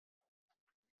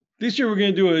This year, we're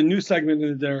going to do a new segment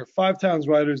in their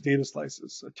 5TRiders data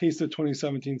slices, a taste of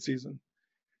 2017 season.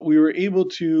 We were able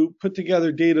to put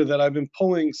together data that I've been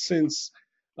pulling since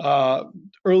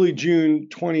early June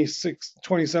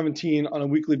 2017 on a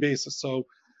weekly basis. So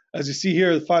as you see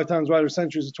here, the 5TRiders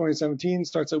centuries of 2017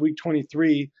 starts at week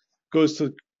 23, goes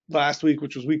to last week,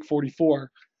 which was week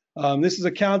 44. This is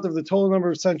a count of the total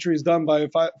number of centuries done by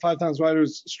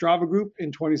 5TRiders Strava group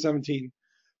in 2017.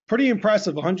 Pretty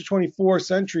impressive, 124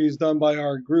 centuries done by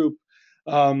our group.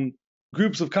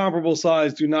 Groups of comparable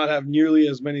size do not have nearly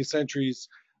as many centuries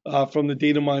from the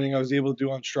data mining I was able to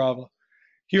do on Strava.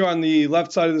 Here on the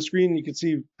left side of the screen, you can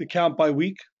see the count by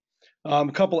week. A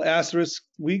couple asterisk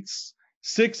weeks,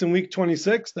 6 in week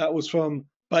 26, that was from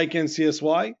Bike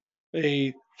NCSY,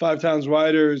 a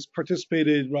 5TRiders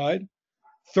participated ride.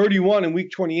 31 in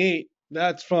week 28,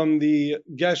 that's from the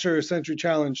Gesher Century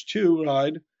Challenge 2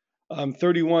 ride.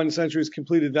 31 centuries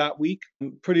completed that week.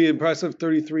 Pretty impressive,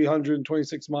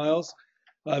 3,326 miles.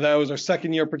 That was our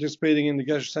second year participating in the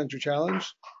Gesher Century Challenge.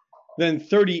 Then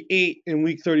 38 in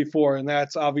week 34, and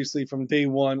that's obviously from day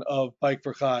one of Bike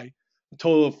for Chai, a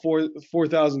total of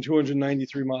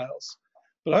 4,293 miles.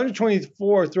 But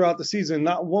 124 throughout the season,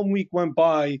 not one week went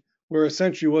by where a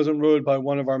century wasn't rode by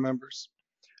one of our members.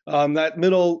 That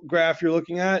middle graph you're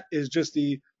looking at is just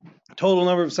the total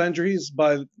number of centuries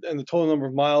and the total number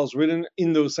of miles ridden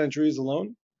in those centuries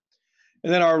alone.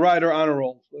 And then our rider honor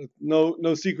roll.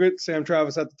 No secret, Sam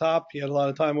Travis at the top. He had a lot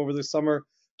of time over this summer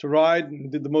to ride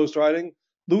and did the most riding.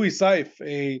 Louis Seif,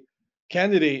 a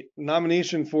candidate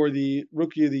nomination for the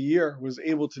Rookie of the Year, was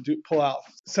able to pull out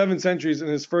 7 centuries in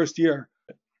his first year.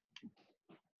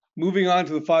 Moving on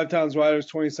to the 5TRiders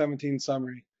 2017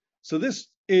 summary. So this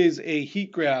is a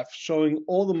heat graph showing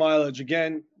all the mileage.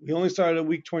 Again, we only started at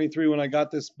week 23 when I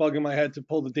got this bug in my head to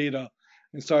pull the data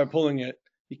and started pulling it.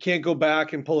 You can't go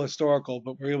back and pull historical,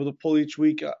 but we're able to pull each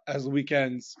week as the week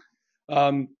ends.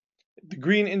 The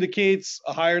green indicates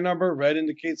a higher number, red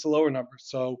indicates a lower number.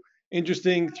 So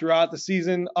interesting, throughout the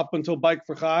season up until Bike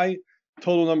for Chai,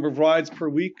 total number of rides per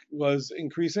week was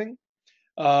increasing.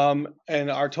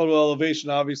 And our total elevation,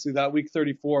 obviously, that week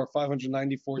 34,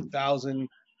 594,000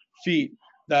 feet.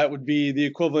 That would be the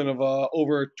equivalent of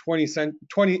over 20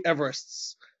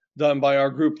 Everests done by our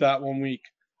group that one week.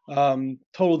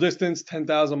 Total distance,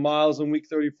 10,000 miles in week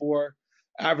 34.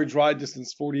 Average ride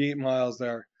distance, 48 miles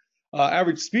there.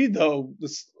 Average speed, though,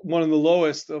 is one of the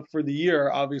lowest for the year,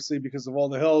 obviously, because of all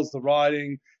the hills, the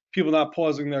riding, people not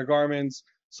pausing their Garmins.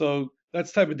 So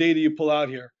that's the type of data you pull out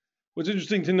here. What's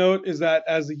interesting to note is that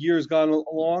as the year has gone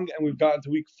along and we've gotten to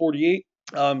week 48,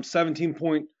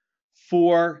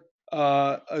 17.4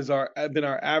 has been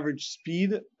our average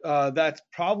speed. That's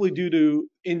probably due to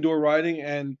indoor riding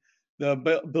and the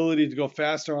ability to go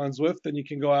faster on Zwift than you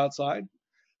can go outside.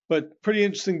 But pretty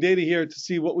interesting data here to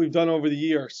see what we've done over the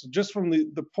year. So just from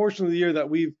the portion of the year that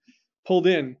we've pulled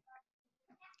in,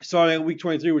 starting at week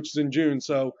 23, which is in June.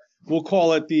 So we'll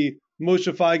call it the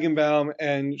Moshe Feigenbaum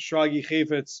and Shragi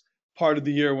Chafetz part of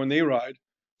the year when they ride.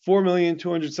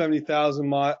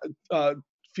 4,270,000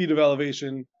 feet of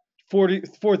elevation,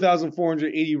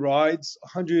 4,480 rides,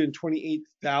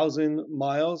 128,000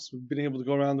 miles. We've been able to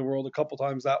go around the world a couple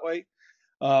times that way.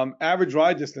 Average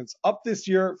ride distance up this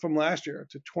year from last year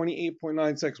to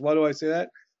 28.96. Why do I say that?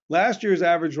 Last year's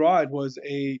average ride was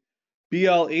a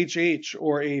BLHH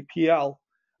or a PL.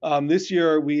 This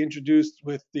year we introduced,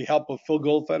 with the help of Phil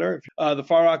Goldfeder, the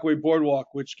Far Rockaway Boardwalk,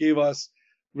 which gave us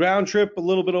round trip a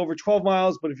little bit over 12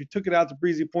 miles, but if you took it out to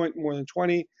Breezy Point, more than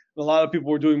 20. And a lot of people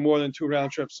were doing more than 2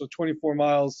 round trips, so 24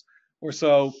 miles or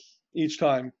so each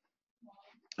time.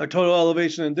 Our total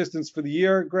elevation and distance for the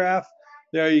year graph.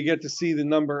 There you get to see the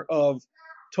number of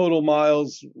total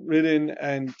miles ridden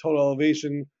and total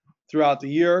elevation throughout the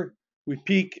year. We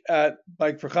peak at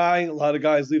Bike for Chai. A lot of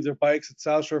guys leave their bikes at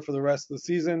South Shore for the rest of the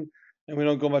season, and we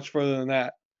don't go much further than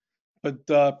that.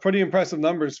 But pretty impressive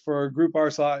numbers for a group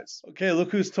our size. Okay,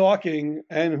 look who's talking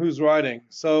and who's riding.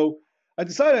 So I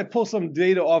decided I'd pull some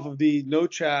data off of the No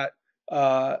Chat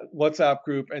WhatsApp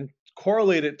group and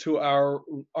correlate it to our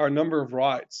number of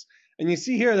rides. And you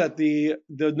see here that the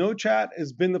No Chat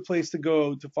has been the place to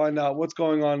go to find out what's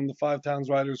going on in the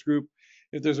 5TRiders group,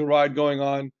 if there's a ride going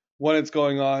on, when it's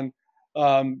going on.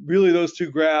 Really, those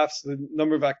two graphs, the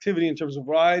number of activity in terms of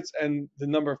rides and the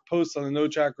number of posts on the No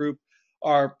Chat group,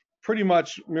 are pretty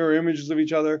much mirror images of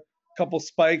each other. A couple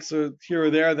spikes here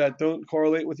or there that don't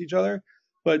correlate with each other.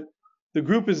 But the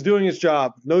group is doing its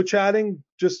job. No chatting,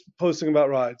 just posting about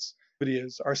rides.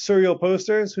 Videos. Our serial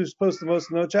posters, who's posted the most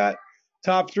in No Chat?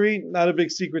 Top 3, not a big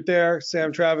secret there.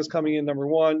 Sam Travis coming in number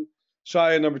 1,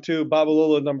 Shia number 2,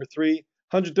 Babalola number 3.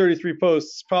 133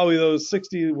 posts. Probably those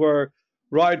 60 were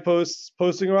ride posts,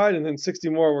 posting a ride, and then 60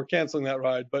 more were canceling that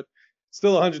ride. But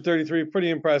still 133, pretty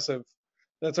impressive.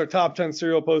 That's our top 10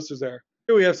 serial posters there.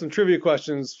 Here we have some trivia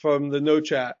questions from the no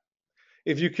chat.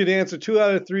 If you could answer 2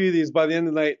 out of 3 of these by the end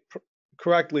of the night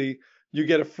correctly, you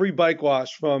get a free bike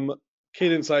wash from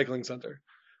Cadence Cycling Center.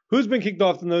 Who's been kicked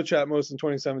off the no chat most in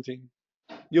 2017?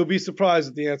 You'll be surprised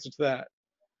at the answer to that.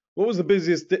 What was the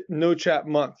busiest no chat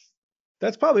month?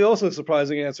 That's probably also a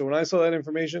surprising answer. When I saw that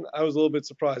information, I was a little bit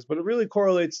surprised, but it really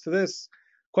correlates to this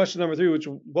question number 3, which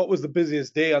what was the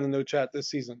busiest day on the no chat this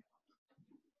season?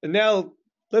 And now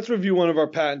let's review one of our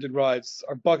patented rides,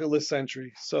 our bucket list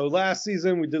century. So last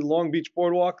season we did Long Beach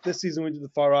Boardwalk. This season we did the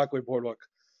Far Rockaway Boardwalk.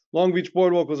 Long Beach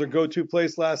Boardwalk was our go-to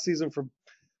place last season for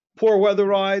poor weather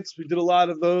rides. We did a lot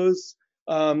of those.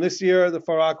 This year, the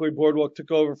Far Rockaway Boardwalk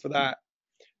took over for that.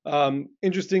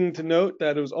 Interesting to note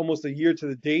that it was almost a year to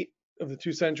the date of the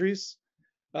 2 centuries.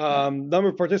 Number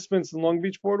of participants in Long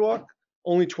Beach Boardwalk,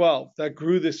 only 12. That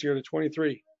grew this year to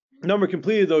 23. Number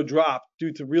completed, though, dropped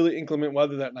due to really inclement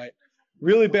weather that night.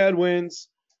 Really bad winds,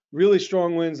 really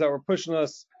strong winds that were pushing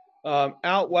us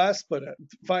out west, but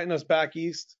fighting us back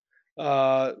east.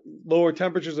 Lower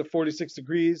temperatures of 46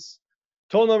 degrees.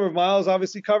 Total number of miles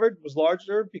obviously covered was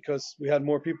larger because we had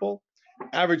more people.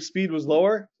 Average speed was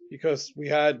lower because we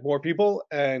had more people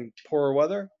and poorer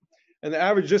weather. And the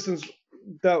average distance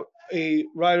that a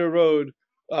rider rode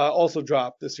also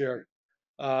dropped this year.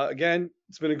 Again,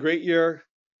 it's been a great year.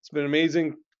 It's been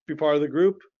amazing to be part of the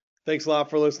group. Thanks a lot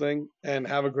for listening, and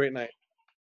have a great night.